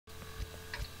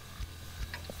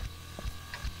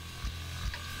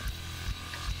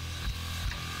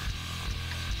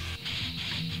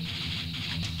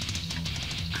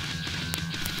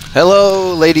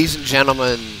Hello, ladies and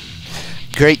gentlemen.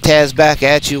 GreatTaz back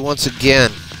at you once again.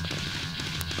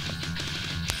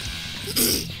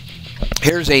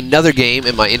 Here's another game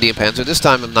in my Indien Panzer. This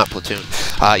time I'm not platoon.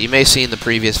 You may see in the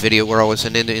previous video where I was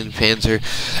in Indien Panzer,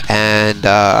 and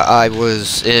I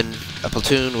was in a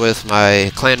platoon with my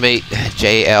clanmate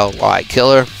JLY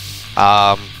Killer.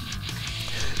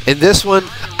 In this one,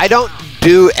 I don't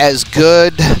do as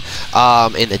good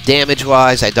in the damage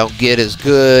wise. I don't get as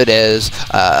good as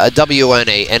a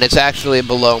WNA, and it's actually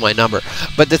below my number.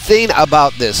 But the thing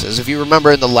about this is, if you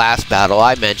remember in the last battle,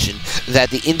 I mentioned that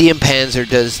the Indien Panzer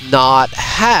does not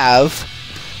have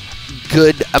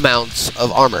good amounts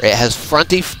of armor. It has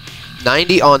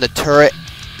 90 on the turret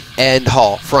and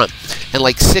hull front, and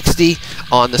like 60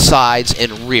 on the sides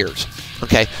and rears.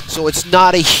 Okay, so it's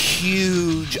not a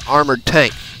huge armored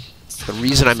tank. The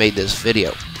reason I made this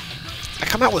video, I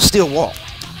come out with steel wall.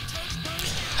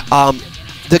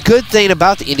 The good thing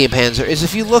about the Indien Panzer is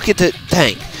if you look at the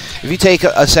tank, if you take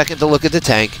a second to look at the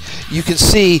tank, you can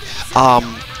see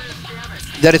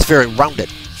that it's very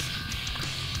rounded.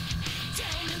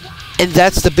 And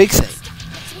that's the big thing.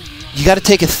 You got to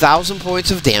take 1,000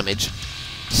 points of damage,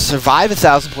 survive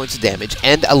 1,000 points of damage,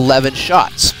 and 11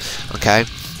 shots, okay,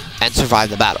 and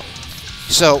survive the battle.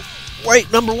 So,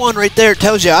 right, number one right there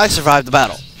tells you I survived the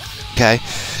battle, okay.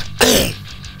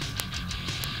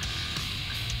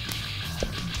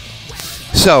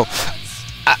 So,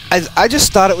 I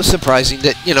just thought it was surprising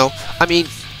that,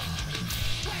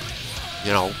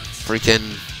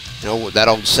 freaking, that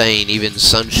old saying, even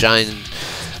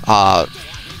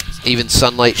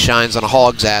sunlight shines on a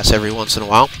hog's ass every once in a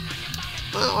while.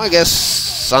 Well, I guess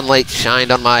sunlight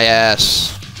shined on my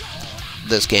ass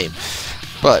this game.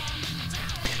 But,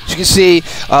 as you can see,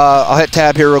 I'll hit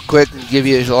tab here real quick and give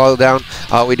you a lowdown.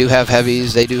 We do have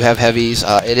heavies. They do have heavies.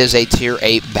 It is a tier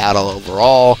 8 battle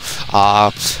overall.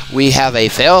 We have a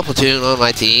failed platoon on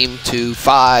my team, 2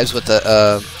 5s with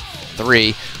a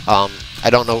 3. I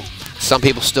don't know. Some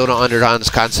people still don't understand this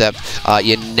concept.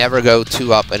 You never go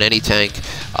 2 up in any tank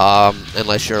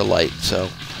unless you're a light. So,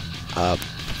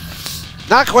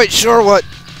 not quite sure what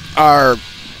our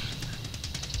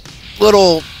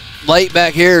little light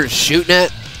back here is shooting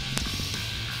at.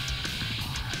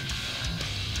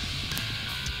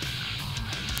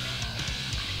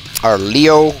 Our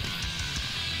Leo,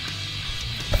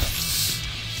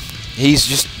 he's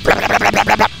just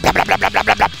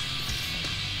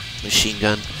machine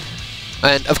gun,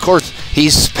 and of course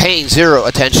he's paying 0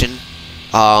 attention.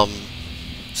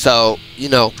 So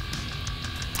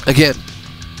again,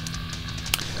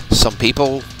 some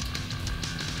people.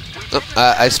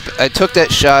 I took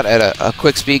that shot at a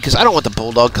quick speed because I don't want the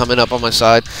bulldog coming up on my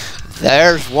side.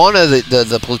 There's one of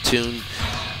the platoon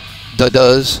that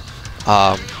does.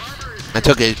 I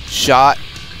took a shot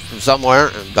from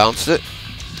somewhere and bounced it.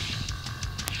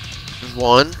 There's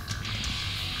one.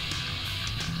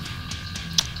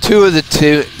 2 of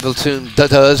the platoon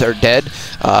does are dead.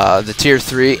 The tier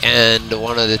 3 and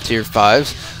one of the tier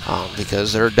 5s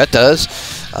because they're does.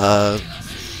 I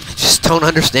just don't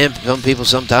understand some people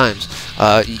sometimes.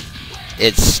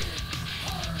 It's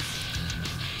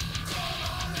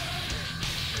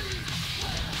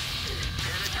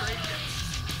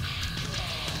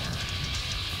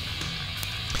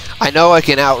I know I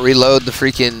can out-reload the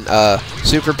freaking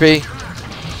Super P.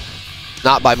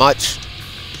 Not by much.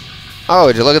 Oh,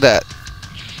 would you look at that?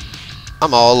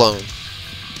 I'm all alone.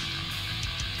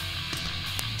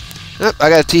 Yep, I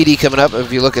got a TD coming up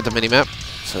if you look at the mini-map.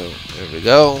 So, there we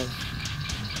go.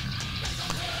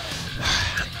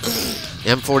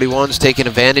 M41's taking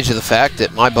advantage of the fact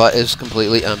that my butt is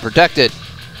completely unprotected.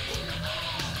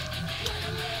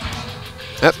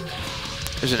 Yep.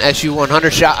 There's an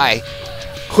SU-100 shot.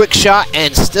 Quick shot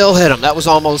and still hit him. That was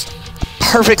almost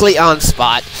perfectly on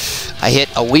spot. I hit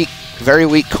a very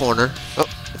weak corner. Oh,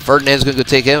 Ferdinand's going to go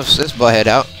take this butthead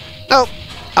out. Nope.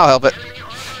 I'll help it.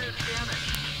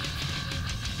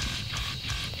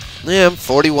 Yeah, I'm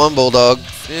 41 Bulldog.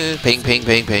 Ping, ping,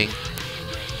 ping, ping.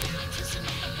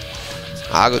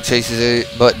 I'll go chase his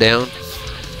butt down.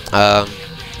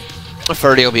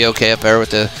 Ferdy will be okay up there with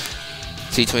the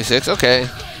C-26. Okay.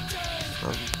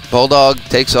 Bulldog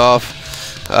takes off.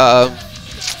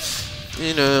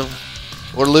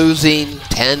 We're losing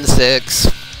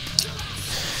 10-6.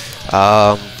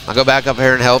 I'll go back up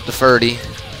here and help the Ferdy.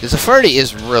 Because the Ferdy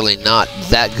is really not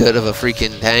that good of a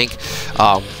freaking tank.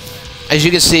 As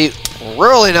you can see, we're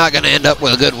really not going to end up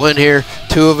with a good win here.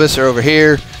 2 of us are over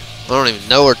here. I don't even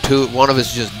know where 2. One of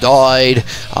us just died.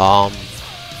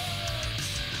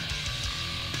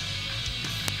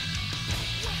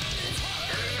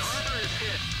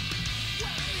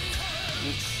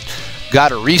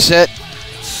 Got a reset.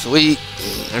 Sweet.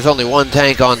 There's only one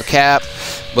tank on the cap,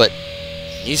 but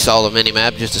you saw the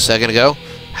mini-map just a second ago.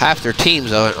 Half their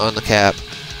team's on the cap,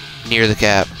 near the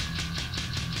cap.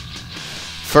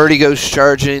 Ferdy goes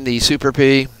charging the Super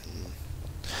P.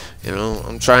 You know,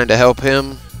 I'm trying to help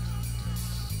him.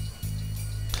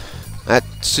 That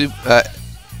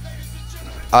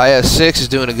IS-6 is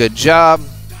doing a good job.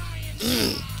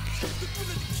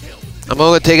 I'm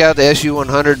going to take out the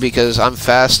SU-100 because I'm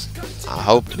fast. I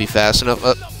hope to be fast enough.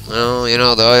 Well, you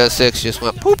know, the IS-6 just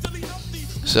went poop.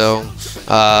 So,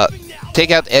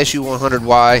 take out the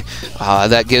SU-100Y.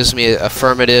 That gives me an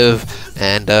affirmative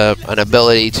and an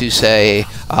ability to say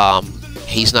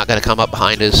he's not going to come up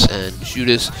behind us and shoot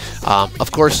us.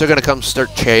 Of course, they're going to come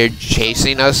start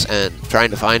chasing us and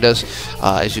trying to find us.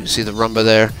 As you can see the Rumba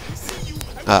there.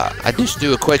 I just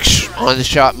do a quick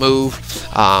on-the-shot move.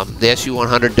 The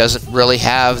SU-100 doesn't really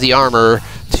have the armor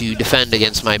to defend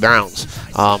against my Browns.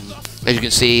 As you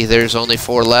can see, there's only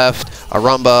 4 left. A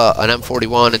Rumba, an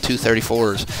M41, and 2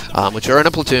 34s, which are in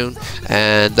a platoon,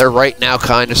 and they're right now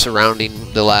kind of surrounding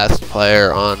the last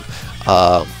player on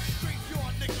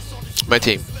my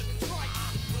team,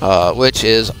 which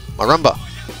is a Rumba.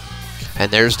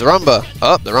 And there's the Rumba.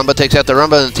 Oh, the Rumba takes out the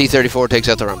Rumba, and the T-34 takes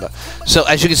out the Rumba. So,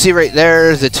 as you can see right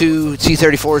there, the 2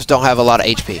 T-34s don't have a lot of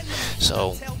HP.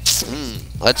 So,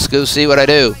 let's go see what I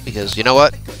do, because you know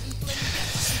what?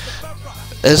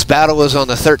 This battle was on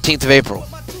the 13th of April.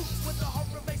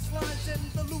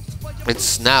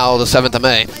 It's now the 7th of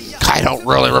May. I don't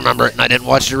really remember it, and I didn't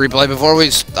watch the replay before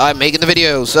I'm making the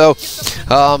video. So,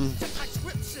 I'm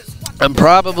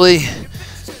probably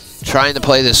trying to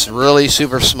play this really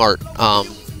super smart.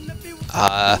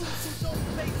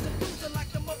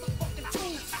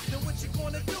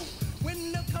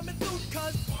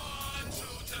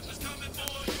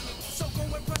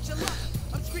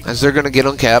 As they're going to get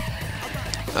on cap.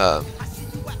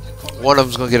 One of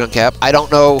them's going to get on cap. I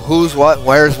don't know who's what,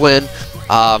 where's when.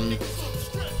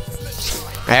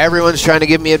 Everyone's trying to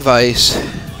give me advice.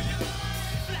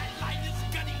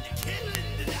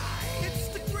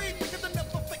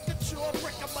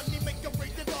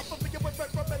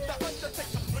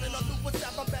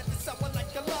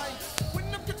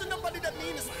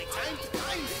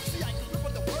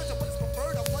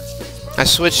 I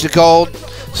switched to gold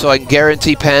so I can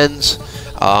guarantee pens.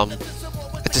 At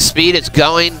the speed it's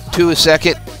going to a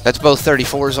second, that's both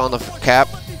 34s on the cap.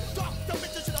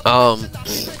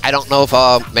 I don't know if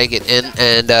I'll make it in,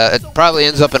 and it probably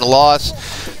ends up in a loss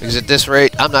because at this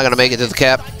rate I'm not going to make it to the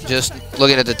cap. Just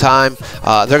looking at the time,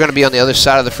 they're going to be on the other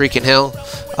side of the freaking hill.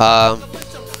 I'm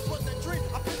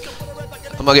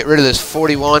going to get rid of this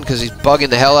 41 because he's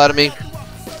bugging the hell out of me,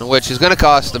 which is going to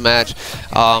cost the match.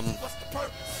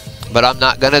 But I'm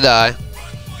not going to die.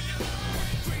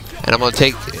 And I'm going to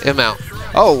take him out.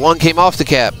 Oh, one came off the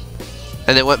cap.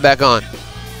 And then went back on.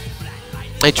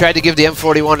 I tried to give the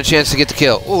M41 a chance to get the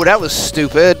kill. Oh, that was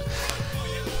stupid.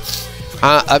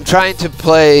 I'm trying to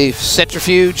play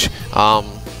Centrifuge.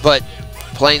 But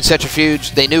playing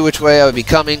Centrifuge, they knew which way I would be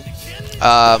coming.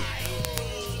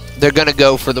 They're going to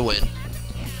go for the win.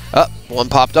 Oh, one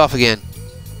popped off again.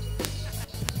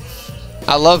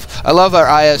 I love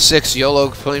our IS-6 YOLO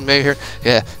playing here.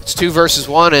 Yeah, it's 2 versus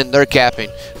 1, and they're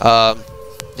capping.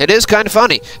 It is kind of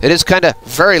funny. It is kind of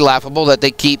very laughable that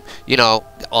they keep, you know,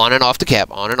 on and off the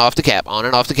cap, on and off the cap, on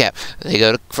and off the cap. They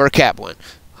go for a cap win.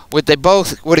 They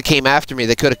both would have came after me.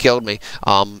 They could have killed me.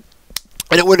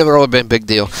 And it wouldn't have really been a big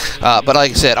deal. But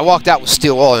like I said, I walked out with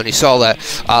steel wool, and you saw that.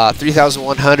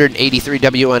 3,183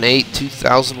 WN8,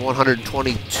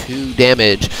 2,122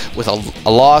 damage with a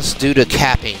loss due to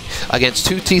capping against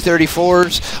 2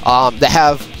 T-34s that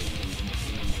have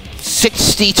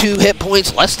 62 hit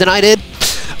points less than I did.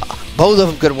 Both of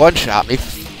them could one-shot me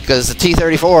because the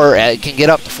T-34 can get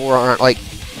up to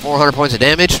 400 points of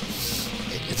damage.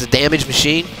 It's a damage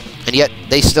machine, and yet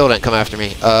they still didn't come after me.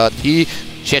 The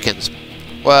chickens.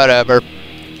 Whatever,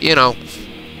 you know.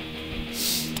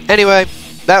 Anyway,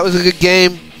 that was a good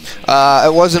game.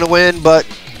 It wasn't a win, but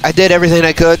I did everything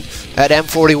I could. That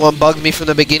M41 bugged me from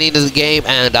the beginning of the game,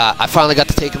 and I finally got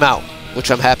to take him out, which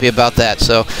I'm happy about that.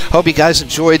 So, hope you guys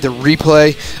enjoyed the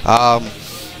replay.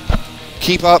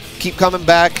 Keep coming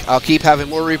back. I'll keep having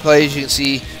more replays. You can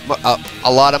see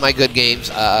a lot of my good games.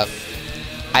 I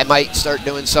might start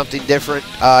doing something different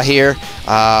here,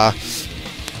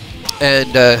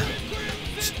 and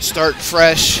start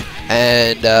fresh,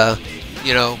 and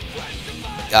you know,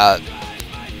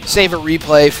 save a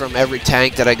replay from every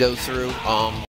tank that I go through.